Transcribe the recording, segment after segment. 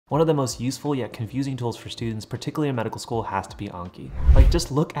One of the most useful yet confusing tools for students, particularly in medical school, has to be Anki. Like, just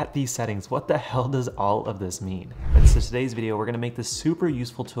look at these settings. What the hell does all of this mean? And so today's video, we're gonna make this super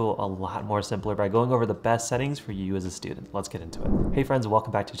useful tool a lot more simpler by going over the best settings for you as a student. Let's get into it. Hey friends,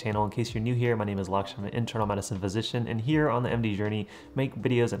 welcome back to the channel. In case you're new here, my name is Lakshya. I'm an internal medicine physician, and here on the MD Journey, make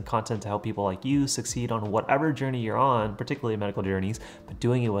videos and content to help people like you succeed on whatever journey you're on, particularly medical journeys, but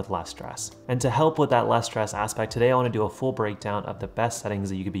doing it with less stress. And to help with that less stress aspect, today I wanna do a full breakdown of the best settings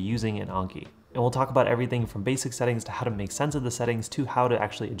that you could be using in Anki. And we'll talk about everything from basic settings to how to make sense of the settings to how to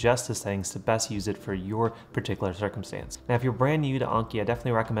actually adjust the settings to best use it for your particular circumstance. Now, if you're brand new to Anki, I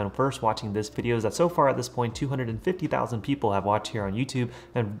definitely recommend first watching this video that so far at this point, 250,000 people have watched here on YouTube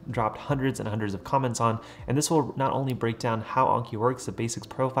and dropped hundreds and hundreds of comments on. And this will not only break down how Anki works, the basics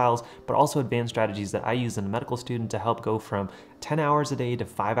profiles, but also advanced strategies that I use as a medical student to help go from 10 hours a day to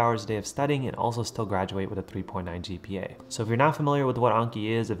 5 hours a day of studying and also still graduate with a 3.9 GPA. So if you're not familiar with what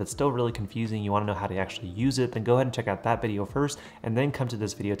Anki is, if it's still really confusing, you want to know how to actually use it, then go ahead and check out that video first and then come to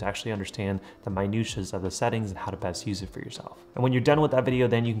this video to actually understand the minutiae of the settings and how to best use it for yourself. And when you're done with that video,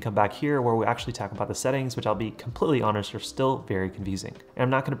 then you can come back here where we actually talk about the settings, which I'll be completely honest are still very confusing. And I'm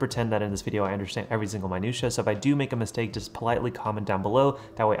not going to pretend that in this video I understand every single minutia, so if I do make a mistake, just politely comment down below.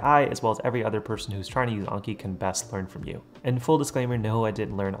 That way I, as well as every other person who's trying to use Anki, can best learn from you. And full disclaimer, no, I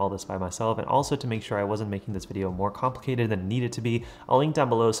didn't learn all this by myself, and also to make sure I wasn't making this video more complicated than it needed to be, I'll link down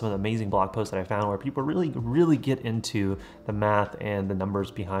below some of the amazing blog posts that I found where people really get into the math and the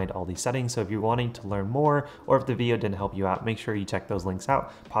numbers behind all these settings. So if you're wanting to learn more, or if the video didn't help you out, make sure you check those links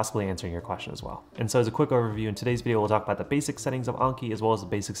out, possibly answering your question as well. And so as a quick overview, in today's video, we'll talk about the basic settings of Anki, as well as the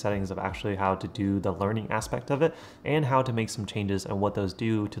basic settings of actually how to do the learning aspect of it, and how to make some changes and what those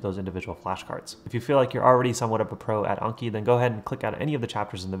do to those individual flashcards. If you feel like you're already somewhat of a pro at Anki, then go ahead and click on any of the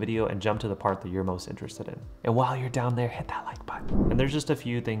chapters in the video and jump to the part that you're most interested in. And while you're down there, hit that like button. And there's just a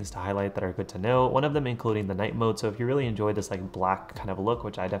few things to highlight that are good to know. One of them including the night mode. So if you really enjoy this like black kind of look,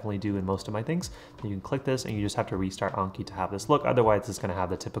 which I definitely do in most of my things, then you can click this and you just have to restart Anki to have this look. Otherwise, it's going to have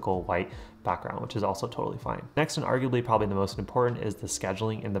the typical white background, which is also totally fine. Next, and arguably probably the most important, is the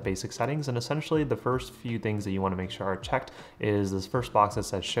scheduling in the basic settings. And essentially the first few things that you want to make sure are checked is this first box that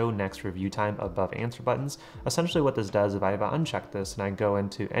says show next review time above answer buttons. Essentially what this does, if I uncheck this and I go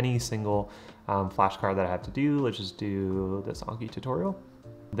into any single flashcard that I have to do, let's just do this Anki tutorial.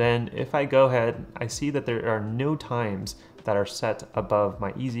 Then if I go ahead, I see that there are no times that are set above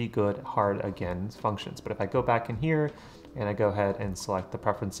my easy, good, hard, again functions. But if I go back in here and I go ahead and select the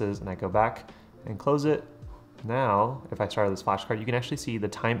preferences and I go back and close it, now, if I start this flashcard, you can actually see the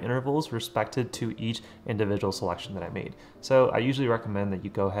time intervals respected to each individual selection that I made. So I usually recommend that you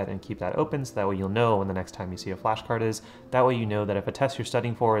go ahead and keep that open so that way you'll know when the next time you see a flashcard is. That way you know that if a test you're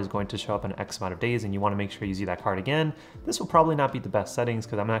studying for is going to show up in X amount of days and you want to make sure you see that card again, this will probably not be the best settings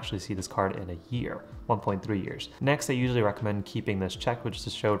because I'm gonna actually see this card in a year, 1.3 years. Next, I usually recommend keeping this checked, which is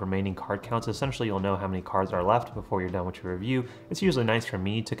to show remaining card counts. Essentially, you'll know how many cards are left before you're done with your review. It's usually nice for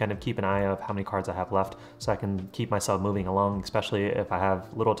me to kind of keep an eye of how many cards I have left so I can keep myself moving along, especially if I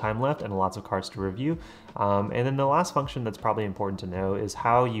have little time left and lots of cards to review. And then the last function that's probably important to know is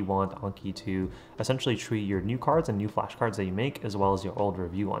how you want Anki to essentially treat your new cards and new flashcards that you make, as well as your old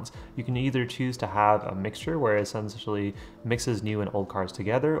review ones. You can either choose to have a mixture where it essentially mixes new and old cards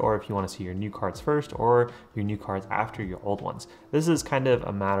together, or if you want to see your new cards first or your new cards after your old ones. This is kind of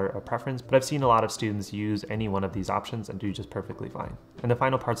a matter of preference, but I've seen a lot of students use any one of these options and do just perfectly fine. And the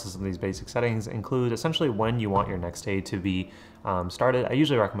final parts of some of these basic settings include essentially when you want your next day to be started. I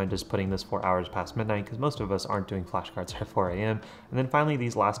usually recommend just putting this 4 hours past midnight because most of us aren't doing flashcards at 4 a.m. And then finally,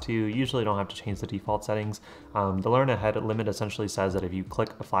 these last two, usually don't have to change the default settings. The learn ahead limit essentially says that if you click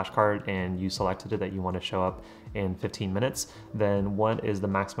a flashcard and you selected it that you want to show up in 15 minutes, then what is the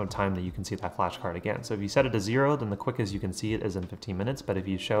maximum time that you can see that flashcard again? So if you set it to 0, then the quickest you can see it is in 15 minutes. But if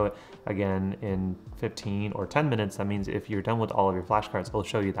you show it again in 15 or 10 minutes, that means if you're done with all of your flashcards, it'll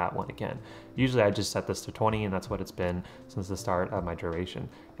show you that one again. Usually I just set this to 20 and that's what it's been since the start of my duration.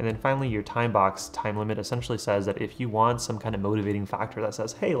 And then finally, your time box time limit essentially says that if you want some kind of motivating factor that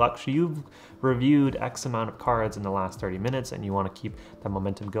says, hey, Lakshya, you've reviewed X amount of cards in the last 30 minutes and you want to keep that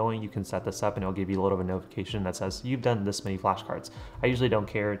momentum going, you can set this up and it'll give you a little bit of a notification that says you've done this many flashcards. I usually don't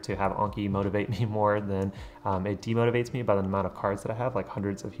care to have Anki motivate me more than it demotivates me by the amount of cards that I have, like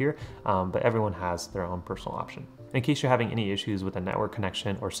hundreds of here, but everyone has their own personal option. In case you're having any issues with a network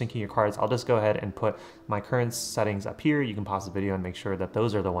connection or syncing your cards, I'll just go ahead and put my current settings up here. You can pause the video and make sure that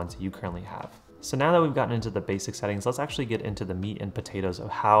those are the ones that you currently have. So now that we've gotten into the basic settings, let's actually get into the meat and potatoes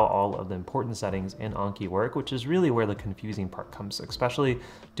of how all of the important settings in Anki work, which is really where the confusing part comes, especially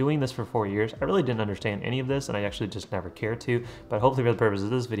doing this for 4 years. I really didn't understand any of this, and I actually just never cared to, but hopefully for the purpose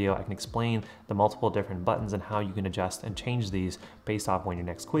of this video, I can explain the multiple different buttons and how you can adjust and change these based off when your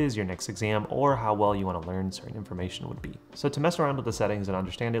next quiz, your next exam, or how well you want to learn certain information would be. So to mess around with the settings and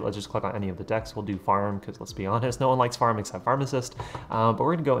understand it, let's just click on any of the decks. We'll do farm, because let's be honest, no one likes farm except pharmacist, but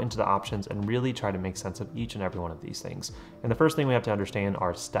we're gonna go into the options and really try to make sense of each and every one of these things. And the first thing we have to understand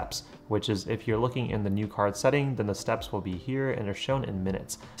are steps, which is if you're looking in the new card setting, then the steps will be here and are shown in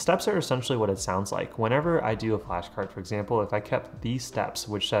minutes. Steps are essentially what it sounds like. Whenever I do a flashcard, for example, if I kept these steps,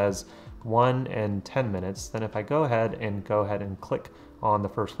 which says 1 and 10 minutes, then if I go ahead and click on the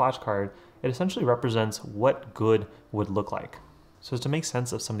first flashcard, it essentially represents what good would look like. So to make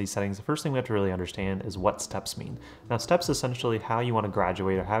sense of some of these settings, the first thing we have to really understand is what steps mean. Now steps is essentially how you want to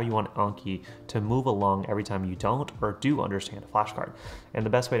graduate or how you want Anki to move along every time you don't or do understand a flashcard. And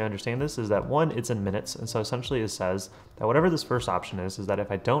the best way to understand this is that one, it's in minutes. And so essentially it says that whatever this first option is that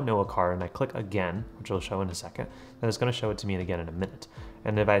if I don't know a card and I click again, which will show in a second, then it's going to show it to me again in a minute.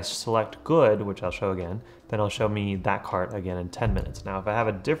 And if I select good, which I'll show again, then it'll show me that card again in 10 minutes. Now, if I have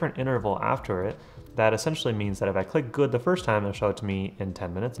a different interval after it, that essentially means that if I click good the first time, it'll show it to me in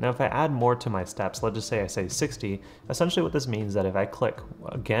 10 minutes. Now, if I add more to my steps, let's just say I say 60, essentially what this means is that if I click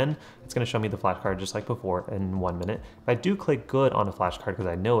again, it's gonna show me the flashcard just like before in 1 minute. If I do click good on a flashcard because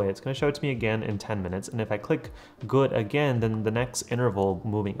I know it, it's gonna show it to me again in 10 minutes. And if I click good again, then the next interval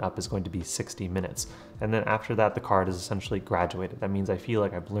moving up is going to be 60 minutes. And then after that, the card is essentially graduated. That means I feel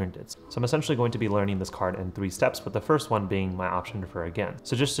like I've learned it. So I'm essentially going to be learning this card in 3 steps, with the first one being my option for again.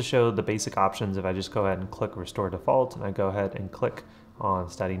 So just to show the basic options, if I just go ahead and click restore default and I go ahead and click on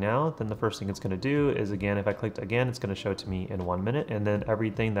study now, then the first thing it's going to do is, again, if I clicked again, it's going to show it to me in 1 minute, and then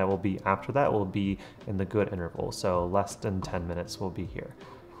everything that will be after that will be in the good interval. So less than 10 minutes will be here.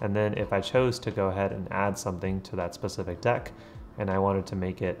 And then if I chose to go ahead and add something to that specific deck and I wanted to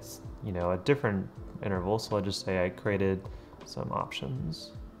make it, you know, a different interval, so let's just say I created some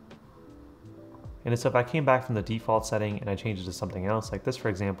options. And so if I came back from the default setting and I changed it to something else, like this, for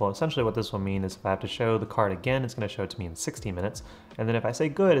example, essentially what this will mean is if I have to show the card again, it's going to show it to me in 60 minutes. And then if I say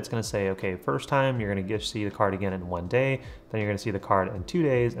good, it's going to say, okay, first time you're going to see the card again in 1 day, then you're going to see the card in 2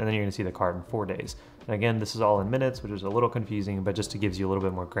 days, and then you're going to see the card in 4 days. And again, this is all in minutes, which is a little confusing, but just gives you a little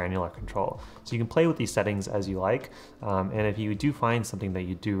bit more granular control. So you can play with these settings as you like. And if you do find something that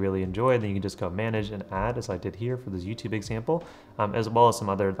you do really enjoy, then you can just go manage and add, as I did here for this YouTube example, as well as some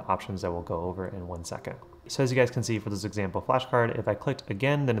other options that we'll go over in 1 second. So as you guys can see for this example flashcard, if I clicked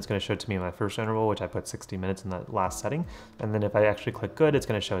again, then it's going to show it to me in my first interval, which I put 60 minutes in that last setting. And then if I actually click good, it's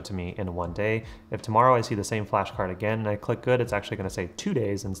going to show it to me in 1 day. If tomorrow I see the same flashcard again and I click good, it's actually going to say 2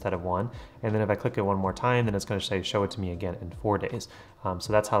 days instead of 1. And then if I click it one more time, then it's going to say show it to me again in 4 days.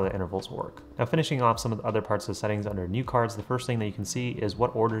 So that's how the intervals work. Now finishing off some of the other parts of the settings under new cards, the first thing that you can see is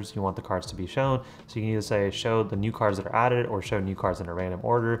what orders you want the cards to be shown. So you can either say show the new cards that are added or show new cards in a random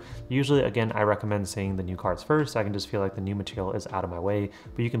order. Usually, again, I recommend seeing the new cards first. I can just feel like the new material is out of my way,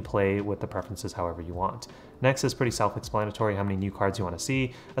 but you can play with the preferences however you want. Next is pretty self-explanatory, how many new cards you want to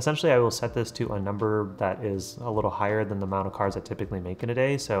see. Essentially, I will set this to a number that is a little higher than the amount of cards I typically make in a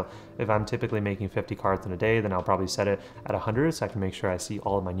day. So if I'm typically making 50 cards in a day, then I'll probably set it at 100 so I can make sure I see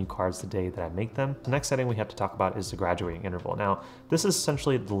all of my new cards the day that I make them. The next setting we have to talk about is the graduating interval. Now, this is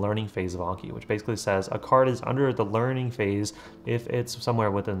essentially the learning phase of Anki, which basically says a card is under the learning phase if it's somewhere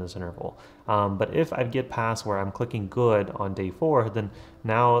within this interval. But if I get past where I'm clicking good on day 4, then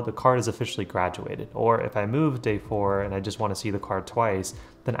now the card is officially graduated. Or if I move day 4 and I just want to see the card twice,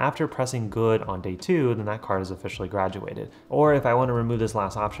 then after pressing good on day 2, then that card is officially graduated. Or if I want to remove this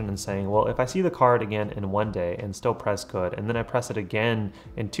last option and saying, well, if I see the card again in 1 day and still press good, and then I press it again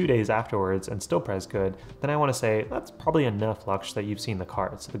in 2 days afterwards and still press good, then I want to say, that's probably enough, Lakshya, that you've seen the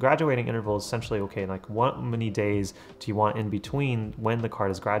card. So the graduating interval is essentially, okay, like how many days do you want in between when the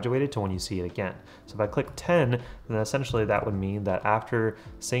card is graduated to when you see it again? So if I click 10, then essentially that would mean that after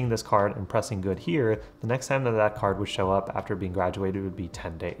seeing this card and pressing good here, the next time that that card would show up after being graduated would be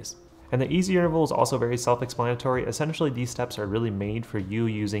 10 days. And the easy interval is also very self-explanatory. Essentially, these steps are really made for you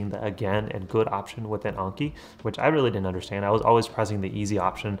using the again and good option within Anki, which I really didn't understand. I was always pressing the easy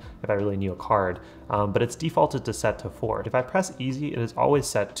option if I really knew a card. but it's defaulted to set to 4. If I press easy, it is always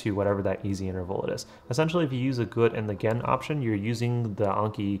set to whatever that easy interval it is. Essentially, if you use a good and again option, you're using the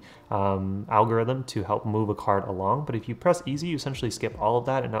Anki algorithm to help move a card along. But if you press easy, you essentially skip all of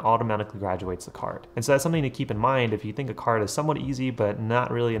that and it automatically graduates the card. And so that's something to keep in mind if you think a card is somewhat easy, but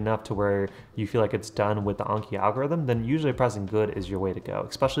not really enough to where you feel like it's done with the Anki algorithm, then usually pressing good is your way to go,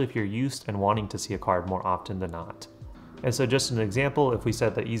 especially if you're used and wanting to see a card more often than not. And so just an example, if we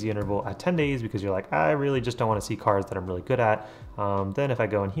set the easy interval at 10 days because you're like, I really just don't want to see cards that I'm really good at, then if I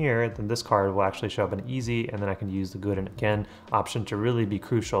go in here, then this card will actually show up in easy, and then I can use the good and again option to really be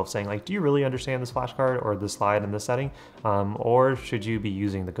crucial of saying like, do you really understand this flashcard or this slide in this setting? Or should you be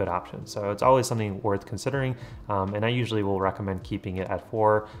using the good option? So it's always something worth considering. And I usually will recommend keeping it at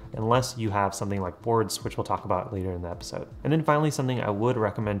 4 unless you have something like boards, which we'll talk about later in the episode. And then finally, something I would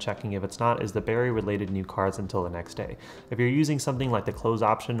recommend checking if it's not is the berry related new cards until the next day. If you're using something like the close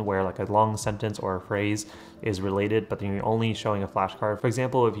option where like a long sentence or a phrase is related, but then you're only showing a flashcard. For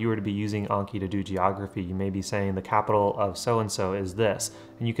example, if you were to be using Anki to do geography, you may be saying the capital of so-and-so is this,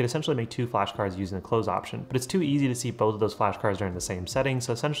 and you could essentially make 2 flashcards using the close option. But it's too easy to see both of those flashcards during the same setting.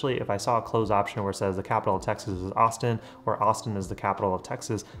 So essentially, if I saw a close option where it says the capital of Texas is Austin, or Austin is the capital of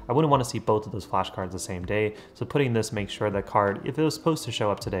Texas, I wouldn't want to see both of those flashcards the same day. So putting this makes sure that card, if it was supposed to show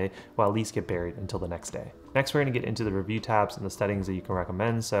up today, will at least get buried until the next day. Next, we're going to get into the review tabs and the settings that you can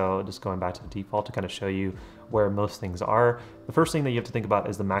recommend. So just going back to the default to kind of show you where most things are. The first thing that you have to think about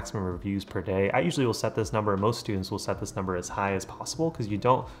is the maximum reviews per day. I usually will set this number, most students will set this number as high as possible because you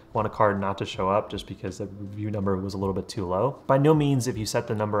don't want a card not to show up just because the review number was a little bit too low. By no means, if you set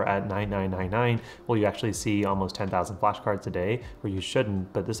the number at 9999, will you actually see almost 10,000 flashcards a day, or you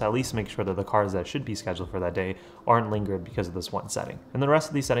shouldn't, but this at least makes sure that the cards that should be scheduled for that day aren't lingered because of this one setting. And the rest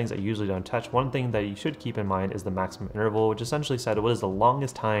of these settings I usually don't touch. One thing that you should keep in mind is the maximum interval, which essentially said what is the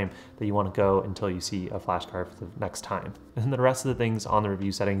longest time that you want to go until you see a flashcard for the next time. And the rest of the things on the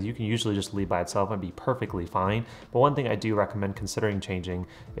review settings you can usually just leave by itself and be perfectly fine. But one thing I do recommend considering changing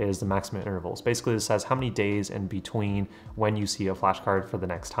is the maximum intervals. Basically, this says how many days in between when you see a flashcard for the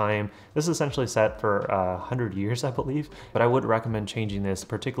next time. This is essentially set for 100 years, I believe, but I would recommend changing this,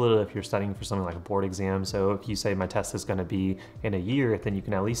 particularly if you're studying for something like a board exam. So if you say my test is going to be in a year, then you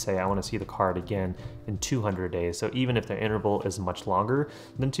can at least say I want to see the card again in 200 days. So even if the interval is much longer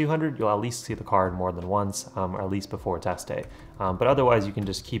than 200, you'll at least see the card more than once, or at least before test day. But otherwise, you can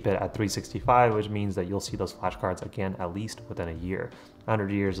just keep it at 365, which means that you'll see those flashcards again at least within a year.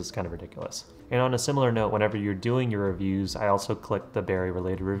 100 years is kind of ridiculous. And on a similar note, whenever you're doing your reviews, I also click the berry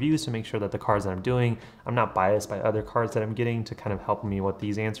related reviews to make sure that the cards that I'm doing, I'm not biased by other cards that I'm getting to kind of help me with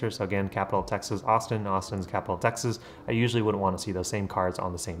these answers. So again, capital of Texas, Austin, Austin's capital of Texas. I usually wouldn't want to see those same cards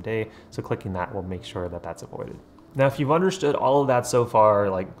on the same day. So clicking that will make sure that that's avoided. Now, if you've understood all of that so far,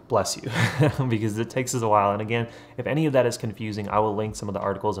 like, bless you, because it takes us a while. And again, if any of that is confusing, I will link some of the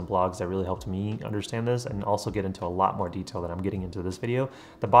articles and blogs that really helped me understand this and also get into a lot more detail than I'm getting into this video.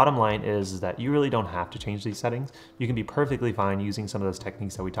 The bottom line is that you really don't have to change these settings. You can be perfectly fine using some of those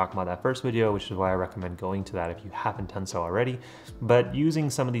techniques that we talked about in that first video, which is why I recommend going to that if you haven't done so already. But using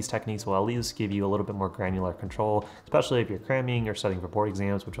some of these techniques will at least give you a little bit more granular control, especially if you're cramming or studying for board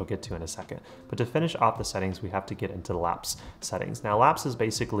exams, which we'll get to in a second. But to finish off the settings, we have to get into the lapse settings. Now, lapse is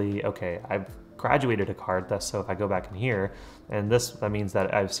basically, okay, I've graduated a card, so if I go back in here, and that means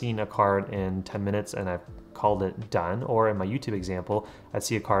that I've seen a card in 10 minutes and I've called it done, or in my YouTube example, I'd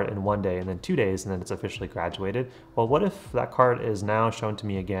see a card in 1 day and then 2 days and then it's officially graduated. Well, what if that card is now shown to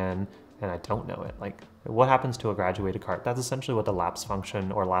me again and I don't know it? Like, what happens to a graduated card? That's essentially what the lapse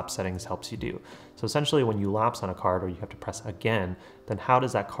function or lapse settings helps you do. So essentially when you lapse on a card or you have to press again, then how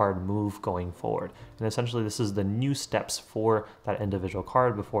does that card move going forward? And essentially this is the new steps for that individual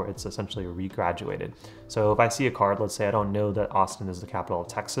card before it's essentially regraduated. So if I see a card, let's say I don't know that Austin is the capital of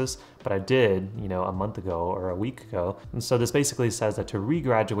Texas, but I did, a month ago or a week ago. And so this basically says that to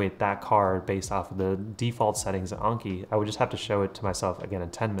regraduate that card based off of the default settings of Anki, I would just have to show it to myself again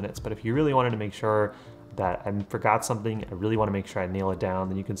in 10 minutes. But if you really wanted to make sure that I forgot something, I really want to make sure I nail it down,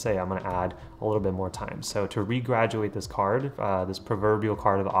 then you can say I'm going to add a little bit more time. So to regraduate this card, this proverbial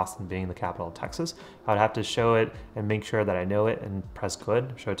card of Austin being the capital of Texas, I would have to show it and make sure that I know it and press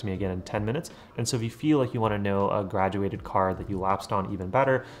good, show it to me again in 10 minutes. And so if you feel like you want to know a graduated card that you lapsed on even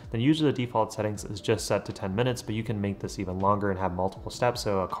better, then usually the default settings is just set to 10 minutes, but you can make this even longer and have multiple steps.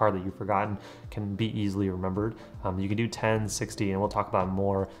 So a card that you've forgotten can be easily remembered. You can do 10, 60, and we'll talk about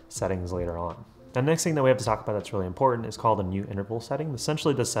more settings later on. Now, the next thing that we have to talk about that's really important is called a new interval setting.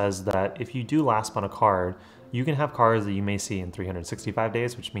 Essentially, this says that if you do last on a card, you can have cards that you may see in 365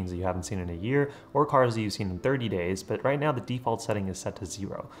 days, which means that you haven't seen in a year, or cards that you've seen in 30 days, but right now the default setting is set to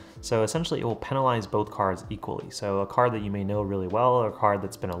 0. So essentially it will penalize both cards equally. So a card that you may know really well, or a card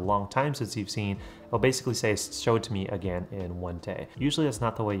that's been a long time since you've seen, it'll basically say, show it to me again in 1 day. Usually that's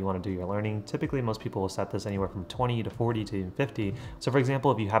not the way you want to do your learning. Typically most people will set this anywhere from 20 to 40 to even 50. So for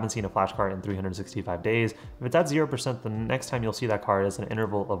example, if you haven't seen a flashcard in 365 days, if it's at 0%, the next time you'll see that card is an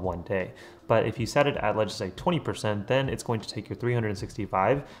interval of 1 day. But if you set it at, let's just say 20%, then it's going to take your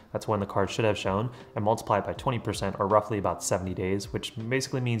 365, that's when the card should have shown, and multiply it by 20%, or roughly about 70 days, which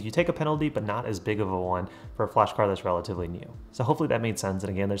basically means you take a penalty, but not as big of a one for a flashcard that's relatively new. So hopefully that made sense, and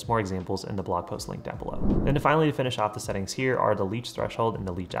again, there's more examples in the blog post link down below. And finally, to finish off the settings here are the leech threshold and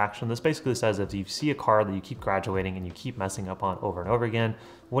the leech action. This basically says if you see a card that you keep graduating and you keep messing up on over and over again,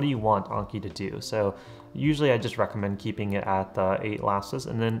 what do you want Anki to do? So usually I just recommend keeping it at the 8 lapses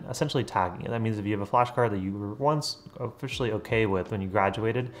and then essentially tagging it. That means if you have a flashcard that you were once officially okay with when you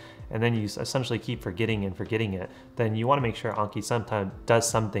graduated, and then you essentially keep forgetting it, then you want to make sure Anki sometimes does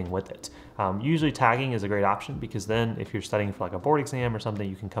something with it. Usually tagging is a great option, because then if you're studying for like a board exam or something,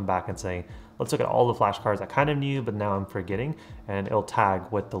 you can come back and say, let's look at all the flashcards I kind of knew, but now I'm forgetting, and it'll tag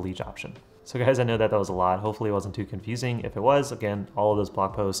with the leech option. So guys, I know that was a lot. Hopefully it wasn't too confusing. If it was, again, all of those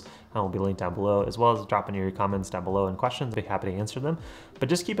blog posts will be linked down below, as well as drop in your comments down below and questions. I'd be happy to answer them. But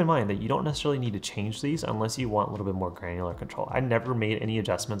just keep in mind that you don't necessarily need to change these unless you want a little bit more granular control. I never made any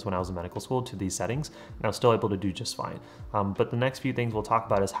adjustments when I was in medical school to these settings, and I was still able to do just fine. But the next few things we'll talk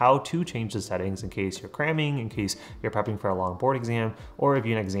about is how to change the settings in case you're cramming, in case you're prepping for a long board exam, or if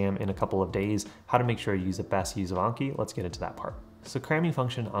you have an exam in a couple of days, how to make sure you use the best use of Anki. Let's get into that part. So cramming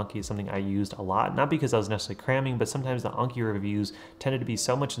function Anki is something I used a lot, not because I was necessarily cramming, but sometimes the Anki reviews tended to be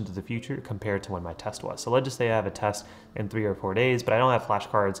so much into the future compared to when my test was. So let's just say I have a test in 3 or 4 days, but I don't have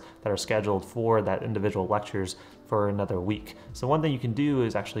flashcards that are scheduled for that individual lectures for another week. So one thing you can do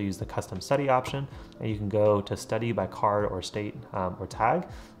is actually use the custom study option, and you can go to study by card or state or tag,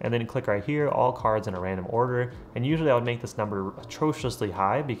 and then click right here, all cards in a random order. And usually I would make this number atrociously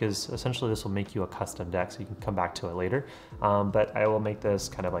high, because essentially this will make you a custom deck, so you can come back to it later. But I will make this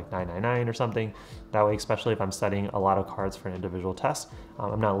kind of like 999 or something. That way, especially if I'm studying a lot of cards for an individual test,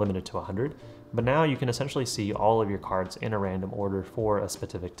 I'm not limited to 100. But now you can essentially see all of your cards in a random order for a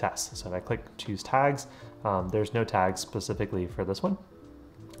specific test. So if I click choose tags, there's no tags specifically for this one,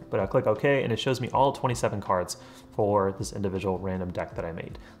 but I click OK, and it shows me all 27 cards for this individual random deck that I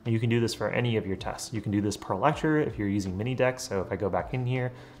made. And you can do this for any of your tests. You can do this per lecture if you're using mini decks. So if I go back in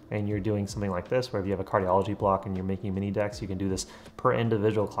here and you're doing something like this, where if you have a cardiology block and you're making mini decks, you can do this per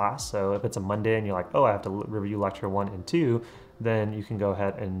individual class. So if it's a Monday and you're like, oh, I have to review lecture 1 and 2, then you can go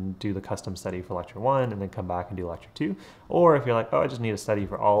ahead and do the custom study for lecture 1 and then come back and do lecture 2. Or if you're like, oh, I just need a study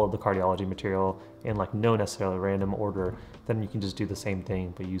for all of the cardiology material in like no necessarily random order, then you can just do the same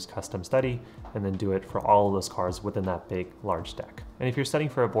thing, but use custom study and then do it for all of those cards within that big, large deck. And if you're studying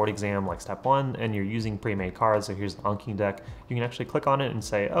for a board exam like step 1 and you're using pre-made cards, so here's the Anki deck, you can actually click on it and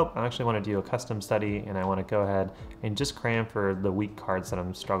say, oh, I actually want to do a custom study and I want to go ahead and just cram for the weak cards that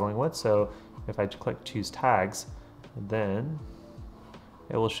I'm struggling with. So if I click choose tags, then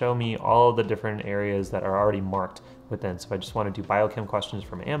it will show me all of the different areas that are already marked within. So if I just want to do biochem questions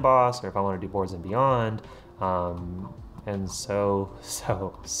from AMBOSS, or if I want to do boards and beyond, and so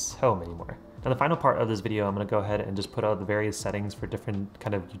many more. And the final part of this video, I'm going to go ahead and just put out the various settings for different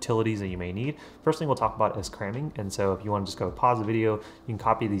kind of utilities that you may need. First thing we'll talk about is cramming. And so if you want to just go pause the video, you can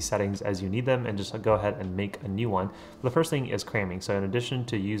copy these settings as you need them and just go ahead and make a new one. The first thing is cramming. So in addition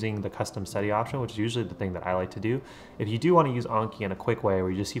to using the custom study option, which is usually the thing that I like to do, if you do want to use Anki in a quick way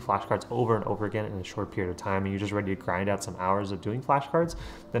where you just see flashcards over and over again in a short period of time and you're just ready to grind out some hours of doing flashcards,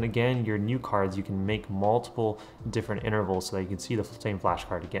 then again, your new cards, you can make multiple different intervals so that you can see the same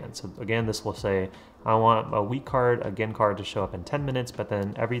flashcard again. So again, this will say, I want a weak card, again card to show up in 10 minutes, but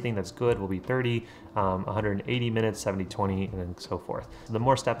then everything that's good will be 30, 180 minutes, 70, 20, and then so forth. So the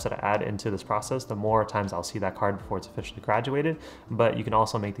more steps that I add into this process, the more times I'll see that card before it's officially graduated, but you can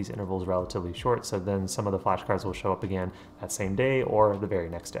also make these intervals relatively short, so then some of the flashcards will show up again that same day or the very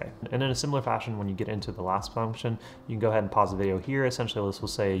next day. And in a similar fashion, when you get into the last function, you can go ahead and pause the video here. Essentially, this will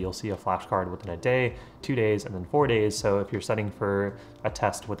say you'll see a flashcard within a day, 2 days, and then 4 days. So if you're studying for a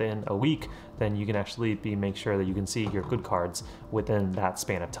test within a week, then you can actually make sure that you can see your good cards within that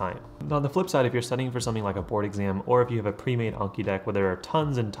span of time. Now, on the flip side, if you're studying for something like a board exam, or if you have a pre-made Anki deck where there are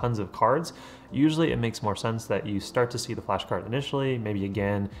tons and tons of cards, Usually it makes more sense that you start to see the flashcard initially, maybe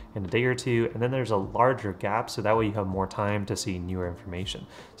again in a day or two, and then there's a larger gap, so that way you have more time to see newer information.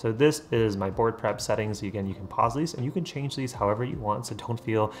 So this is my board prep settings. Again, you can pause these and you can change these however you want, so don't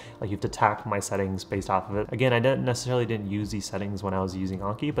feel like you have to tack my settings based off of it. Again, I didn't use these settings when I was using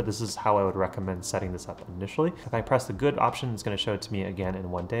Anki, but this is how I would recommend setting this up initially. If I press the good option, it's going to show it to me again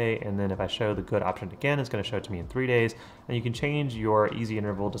in 1 day, and then if I show the good option again, it's going to show it to me in 3 days. And you can change your easy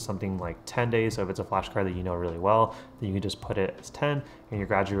interval to something like 10 days. So if it's a flashcard that you know really well, then you can just put it as 10, and your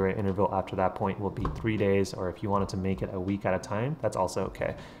graduate interval after that point will be 3 days. Or if you wanted to make it a week at a time, that's also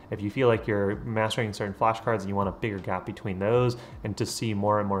okay. If you feel like you're mastering certain flashcards and you want a bigger gap between those and to see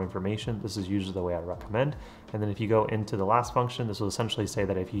more and more information, this is usually the way I recommend. And then if you go into the last function, this will essentially say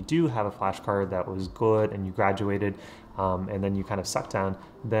that if you do have a flashcard that was good and you graduated and then you kind of sucked down,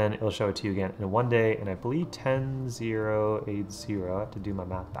 then it'll show it to you again in 1 day. And I believe 10,080, I have to do my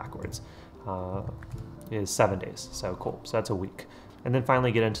math backwards, is 7 days. So cool, so that's a week. And then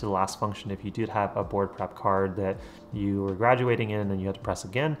finally get into the last function. If you did have a board prep card that you were graduating in and then you had to press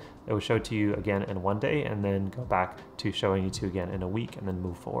again, it will show to you again in 1 day and then go back to showing you to again in a week and then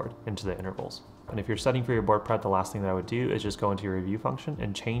move forward into the intervals. And if you're studying for your board prep, the last thing that I would do is just go into your review function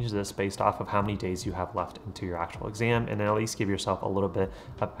and change this based off of how many days you have left into your actual exam, and then at least give yourself a little bit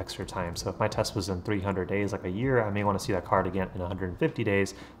of extra time. So if my test was in 300 days, like a year, I may want to see that card again in 150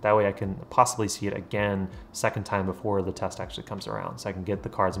 days. That way I can possibly see it again second time before the test actually comes around. So I can get the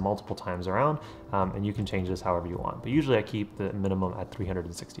cards multiple times around, and you can change this however you want. But usually I keep the minimum at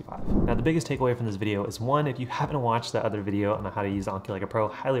 365. Now the biggest takeaway from this video is, one, if you haven't watched the other video on how to use Anki like a pro,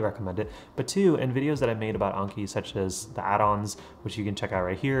 highly recommend it. But two, in videos that I made about Anki, such as the add-ons, which you can check out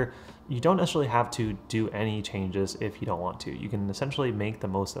right here, you don't necessarily have to do any changes if you don't want to. You can essentially make the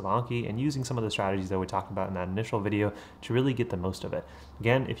most of Anki and using some of the strategies that we talked about in that initial video to really get the most of it.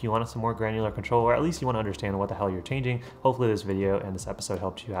 Again, if you want some more granular control, or at least you want to understand what the hell you're changing, hopefully this video and this episode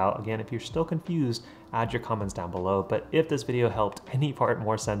helped you out. Again, if you're still confused, add your comments down below. But if this video helped any part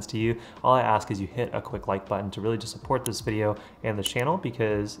more sense to you, all I ask is you hit a quick like button to really just support this video and the channel,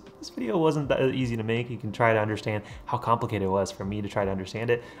 because this video wasn't that easy to make. You can try to understand how complicated it was for me to try to understand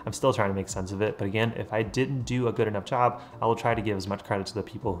it. I'm still trying to make sense of it. But again, if I didn't do a good enough job, I will try to give as much credit to the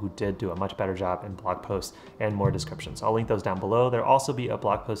people who did do a much better job in blog posts and more descriptions. I'll link those down below. There'll also be a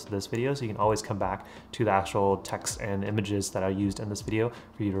blog post to this video, so you can always come back to the actual text and images that I used in this video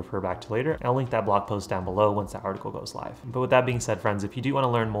for you to refer back to later. And I'll link that blog post down below once that article goes live. But with that being said, friends, if you do want to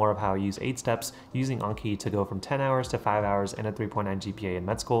learn more of how I use 8 steps using Anki to go from 10 hours to 5 hours and a 3.9 GPA in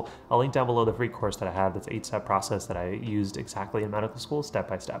med school, I'll link down below the free course that I have that's 8-step process that I used exactly in medical school, step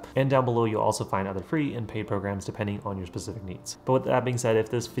by step. And down below, you'll also find other free and paid programs depending on your specific needs. But with that being said, if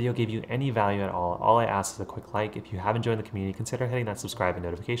this video gave you any value at all I ask is a quick like. If you haven't joined the community, consider hitting that subscribe and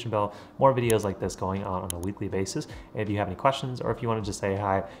notification bell. More videos like this going on a weekly basis. And if you have any questions, or if you want to just say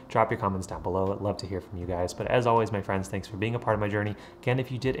hi, drop your comments down below. I'd love to hear from you guys. But as always, my friends, thanks for being a part of my journey. Again,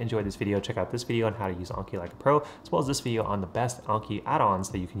 if you did enjoy this video, check out this video on how to use Anki like a pro, as well as this video on the best Anki add-ons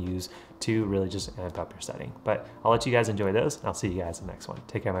that you can use to really just amp up your studying. But I'll let you guys enjoy those, and I'll see you guys in the next one.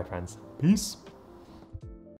 Take care, my friends. Peace.